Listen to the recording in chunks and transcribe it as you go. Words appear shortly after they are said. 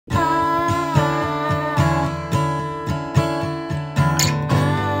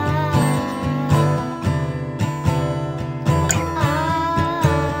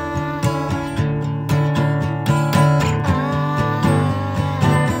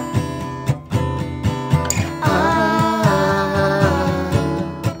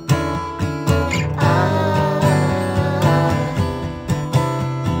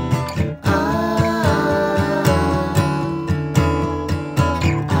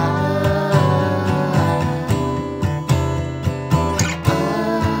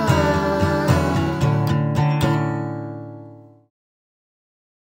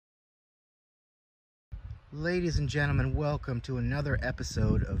Ladies and gentlemen, welcome to another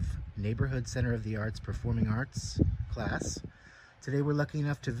episode of Neighborhood Center of the Arts Performing Arts class. Today we're lucky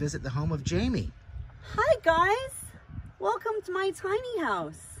enough to visit the home of Jayme. Hi guys! Welcome to my tiny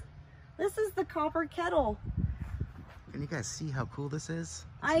house. This is the copper kettle. Can you guys see how cool this is?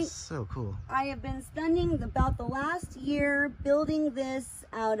 This is so cool. I have been spending about the last year building this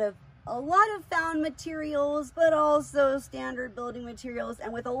out of a lot of found materials, but also standard building materials,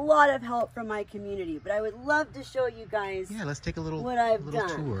 and with a lot of help from my community. But I would love to show you guys. Yeah, let's take a little done.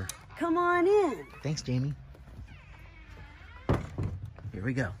 tour. Come on in. Thanks, Jayme. Here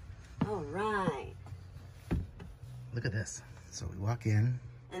we go. All right. Look at this. So we walk in.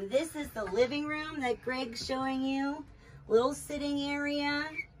 And this is the living room that Greg's showing you. Little sitting area.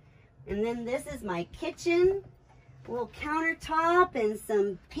 And then this is my kitchen. A little countertop and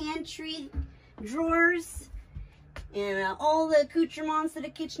some pantry drawers. And all the accoutrements that a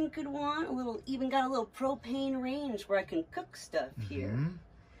kitchen could want. Even got a little propane range where I can cook stuff here.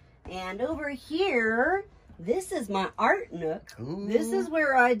 And over here, this is my art nook. Ooh. This is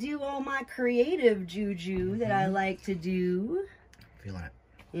where I do all my creative juju that I like to do. Feeling it.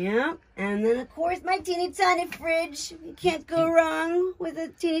 Yeah, and then of course my teeny tiny fridge. You can't go wrong with a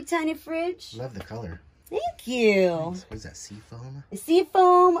teeny tiny fridge. Love the color. Thank you. Nice. What is that, seafoam?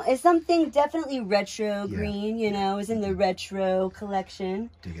 Seafoam is something definitely retro green, you know, is in the retro collection.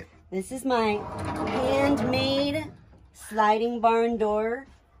 Dig it. This is my handmade sliding barn door.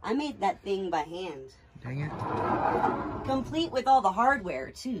 I made that thing by hand. Dang it. Complete with all the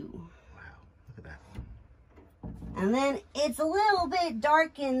hardware too. Wow, look at that. And then it's a little bit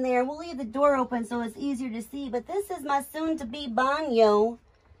dark in there. We'll leave the door open so it's easier to see. But this is my soon-to-be banyo.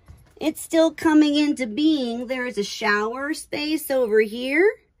 It's still coming into being. There is a shower space over here.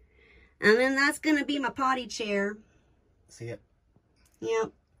 And then that's going to be my potty chair. See it?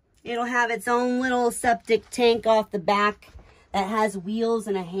 Yep. It'll have its own little septic tank off the back that has wheels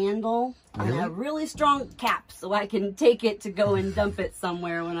and a handle. Really? And a really strong cap so I can take it to go and dump it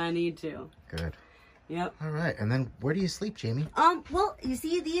somewhere when I need to. Good. Yep. All right, and then where do you sleep, Jayme? Well, you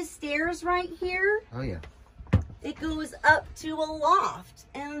see these stairs right here? Oh, yeah. It goes up to a loft,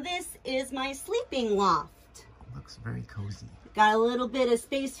 and this is my sleeping loft. Looks very cozy. Got a little bit of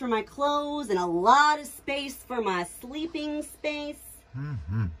space for my clothes and a lot of space for my sleeping space.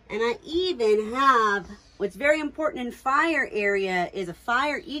 And I even have, what's very important in fire area is a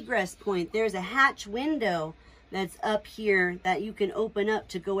fire egress point. There's a hatch window that's up here that you can open up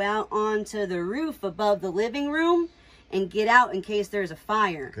to go out onto the roof above the living room and get out in case there's a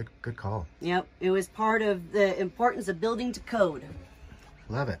fire. Good call. Yep, it was part of the importance of building to code.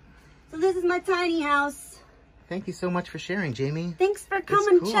 Love it. So this is my tiny house. Thank you so much for sharing, Jayme. Thanks for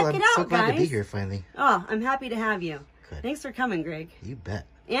coming. Cool. Check it out, I'm so glad guys. to be here finally. Oh, I'm happy to have you. Good. Thanks for coming, Greg. You bet.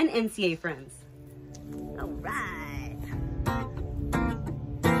 And NCA friends. All right.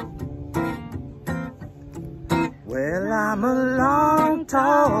 Well, I'm a long,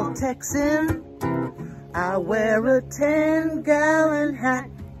 tall Texan. I wear a 10-gallon hat.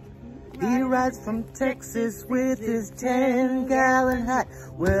 He rides from Texas with his 10-gallon hat.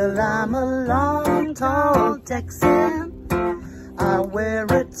 Well, I'm a long, tall Texan. I wear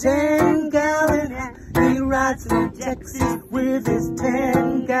a 10-gallon hat. He rides from Texas with his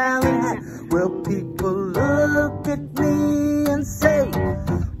 10-gallon hat. Well, people look at me and say,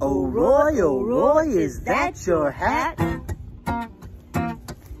 oh Roy, is that your hat?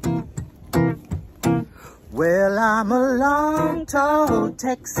 Well, I'm a long, tall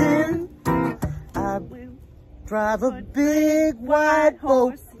Texan. I drive a big white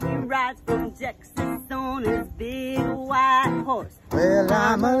horse. He rides from Texas on his big white horse. Well,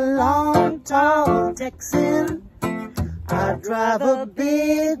 I'm a long, tall Texan. I drive a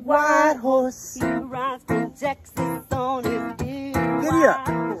big white horse. He rides from Texas on his big Giddy white up.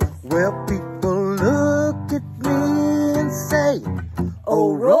 horse. Well, people look at me and say,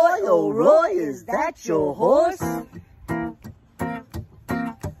 oh Roy, is that your horse?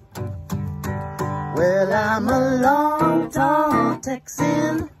 Well, I'm a long, tall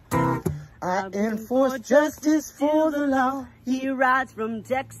Texan. I enforce justice for the law. He rides from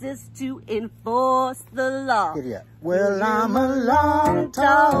Texas to enforce the law. Giddy up. Well, I'm a long,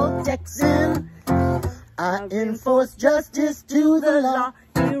 tall Texan. I enforce justice to the law.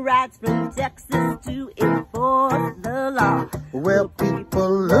 He rides from Texas to enforce the law. Well,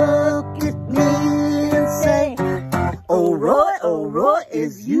 people look at me and say, oh Roy,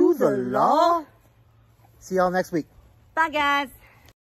 is you the law? See y'all next week. Bye, guys.